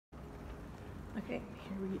Okay,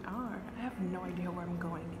 here we are. I have no idea where I'm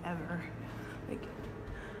going ever.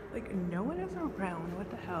 Like no one is around. What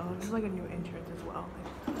the hell? This is like a new entrance as well.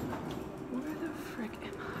 Like, where the frick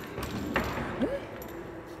am I? What?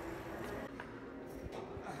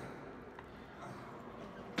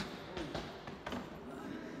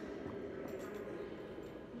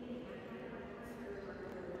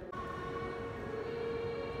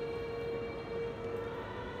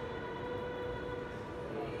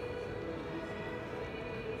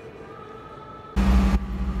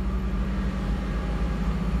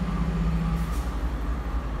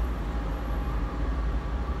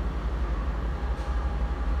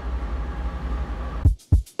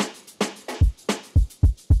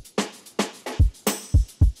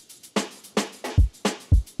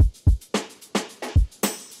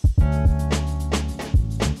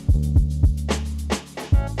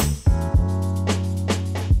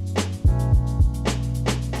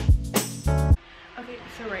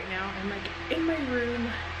 So right now I'm like in my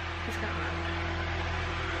room. Just got up.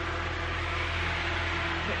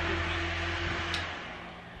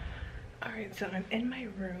 Alright, so I'm in my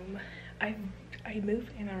room. I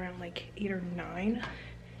moved in around like 8 or 9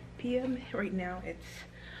 p.m. Right now it's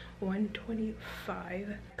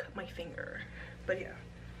 1:25. Cut my finger. But yeah.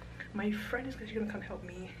 My friend is gonna come help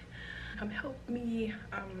me.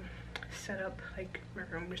 Set up like my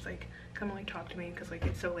room, just like come and like talk to me because like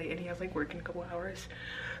it's so late and he has like work in a couple hours.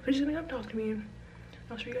 But he's gonna come talk to me.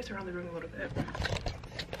 I'll show you guys around the room a little bit.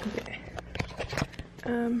 Okay.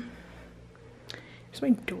 Here's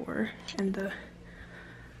my door and the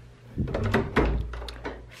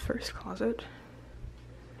first closet.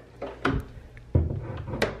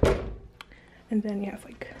 And then you have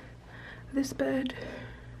like this bed,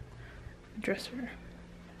 dresser,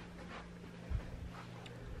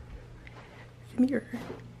 mirror.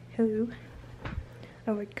 Hello.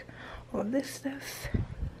 I like all of this stuff.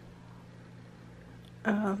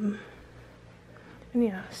 And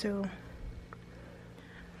yeah, so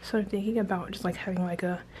I'm thinking about just like having like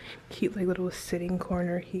a cute like little sitting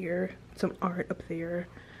corner here, some art up there,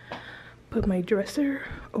 put my dresser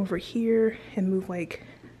over here and move like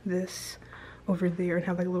this over there and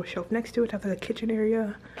have like a little shelf next to it, have like a kitchen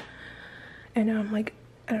area. And like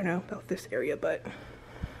I don't know about this area, but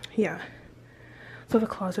yeah. So I have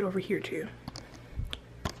a closet over here too.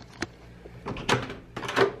 It's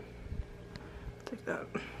like that.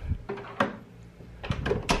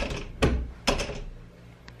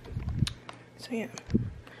 So yeah,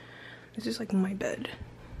 this is like my bed.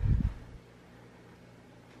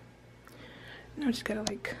 Now I just gotta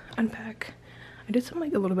like unpack. I did some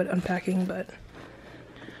like a little bit of unpacking, but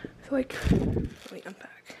I feel like let me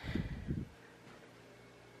unpack.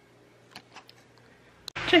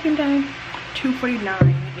 Check-in time.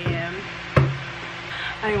 2:49 a.m.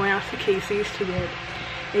 I went out to Casey's to get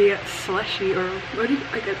a slushie, or what do you,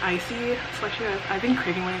 like an icy slushie. I've been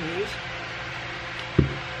craving one of these.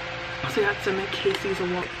 So I got some at Casey's.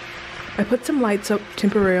 I put some lights up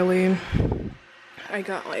temporarily. I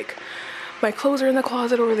got like my clothes are in the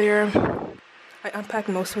closet over there. I unpacked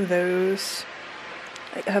most of those.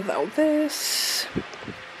 I have all this.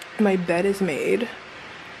 My bed is made,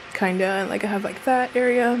 kinda, and like I have like that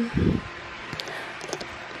area.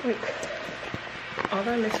 Like, all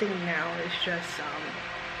that I'm missing now is just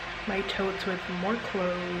my totes with more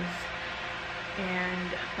clothes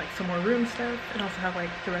and like some more room stuff, and also have like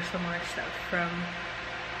the rest of my stuff from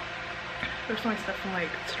like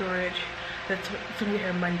storage that's gonna be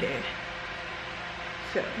here Monday.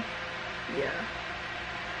 So yeah,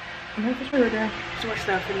 I'm gonna finish my order, some more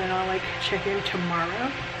stuff, and then I'll like check in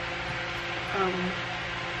tomorrow.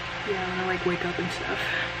 Yeah, I'm gonna like wake up and stuff.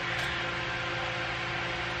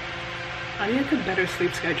 I need like a better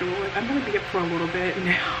sleep schedule. Like, I'm gonna be up for a little bit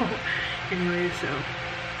now. Anyway, so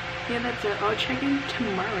yeah, that's it. I'll check in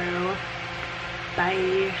tomorrow.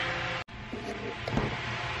 Bye.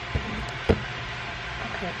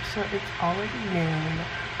 Okay, so it's already noon.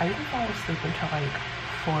 I didn't fall asleep until like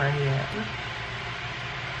 4 a.m.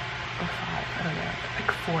 or 5, I don't know, like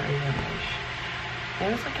 4 a.m.-ish. It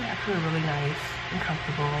was like actually really nice and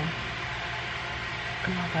comfortable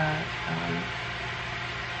and all that.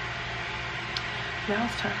 Now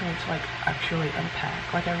it's time for me to like actually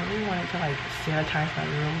unpack. Like I really wanted to like sanitize my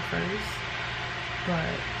room first,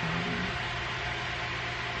 but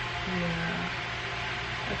yeah,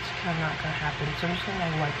 that's kind of not gonna happen. So I'm just gonna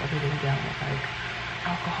like wipe everything down with like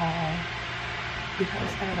alcohol,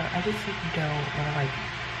 because I don't know, I just like don't want to like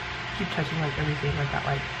keep touching like everything like that,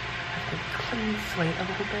 like have to clean slate a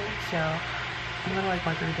little bit. So I'm gonna like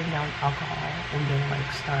wipe everything down with alcohol and then like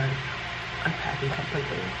start unpacking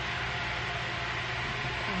completely.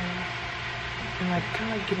 and like kind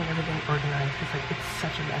of like getting everything organized. It's like it's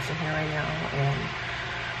such a mess in here right now, and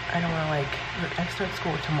I don't want to like I start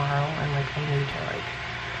school tomorrow, and like I need to like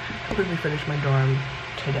completely finish my dorm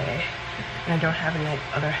today, and I don't have any like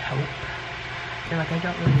other help, and like I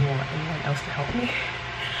don't really want anyone else to help me.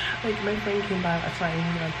 Like my friend came by last night and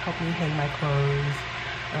he like helped me hang my clothes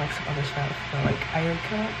and like some other stuff, but like I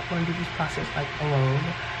kind of want to do this process like alone,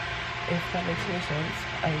 if that makes any sense.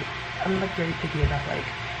 I'm like very picky about like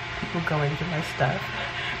people going through my stuff,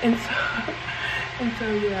 and so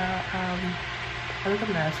yeah, I look a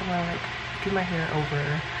mess. I'm gonna like do my hair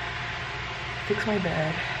over, fix my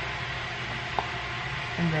bed,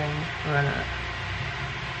 and then we're gonna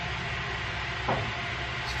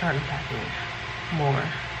start unpacking more.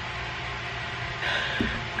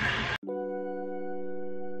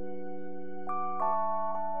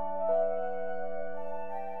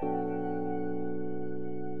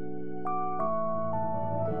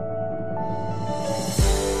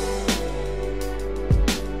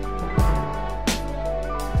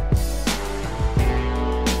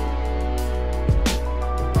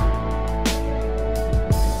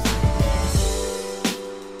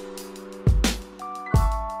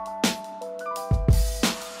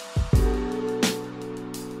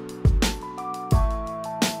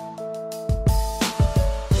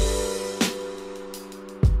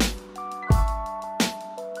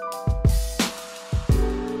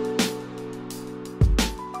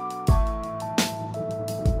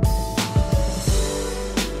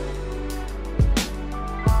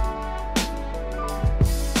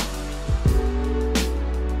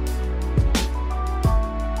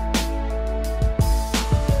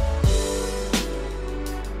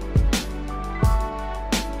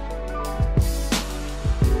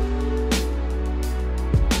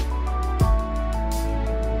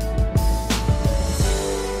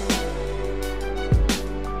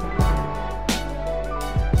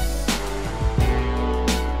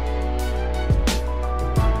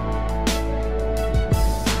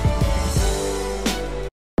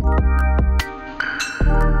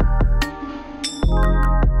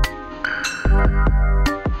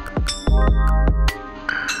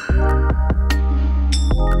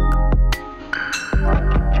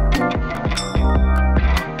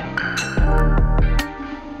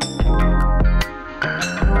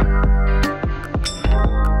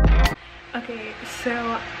 So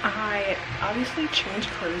I obviously changed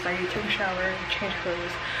clothes. I took a shower, changed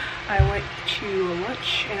clothes. I went to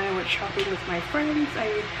lunch and I went shopping with my friends.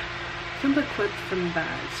 I filmed a clip from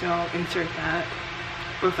that, so I'll insert that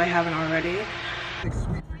if I haven't already.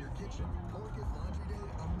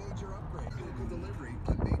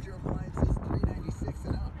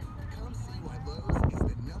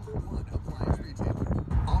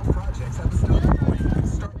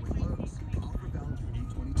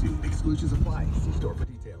 Exclusions apply. See store for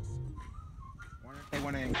details.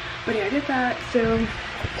 But yeah, I did that. So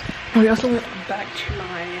we also went back to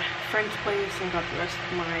my friend's place and got the rest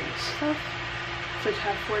of my stuff. So I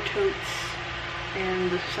have 4 totes and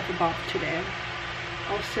the stuff I bought today.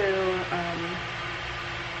 Also,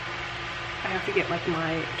 I have to get like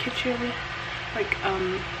my kitchen, like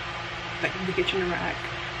the kitchen rack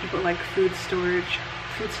to put like food storage,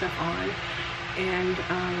 food stuff on. And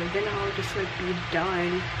then I'll just like be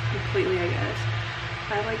done completely, I guess.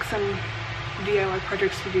 I have like some DIY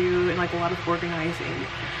projects to do and like a lot of organizing.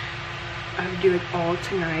 I have to do like all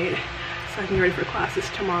tonight so I can get ready for classes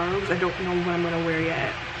tomorrow because I don't know what I'm gonna wear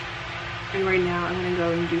yet. And right now I'm gonna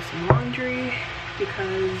go and do some laundry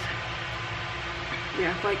because yeah,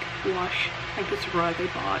 I have to like wash like this rug I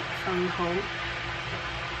bought from home.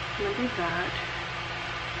 I'm gonna do that.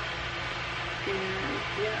 And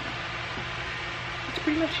yeah. That's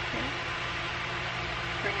pretty much it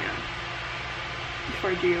right now.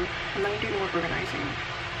 Before I do, I'm not gonna do more organizing.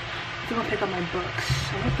 I'm gonna pick up my books.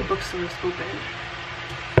 I hope the bookstore is open.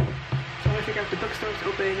 So I'm gonna figure out if the bookstore is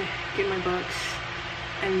open, get my books,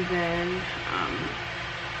 and then,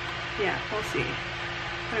 yeah, we'll see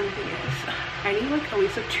what everything is. I need like at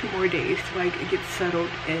least like 2 more days to like get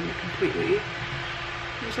settled in completely.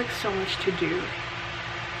 There's like so much to do.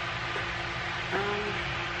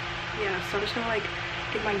 Yeah, so I'm just gonna like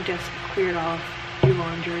get my desk cleared off, do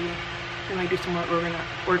laundry, and like do some more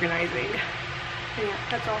organizing. And yeah,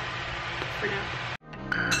 that's all for now.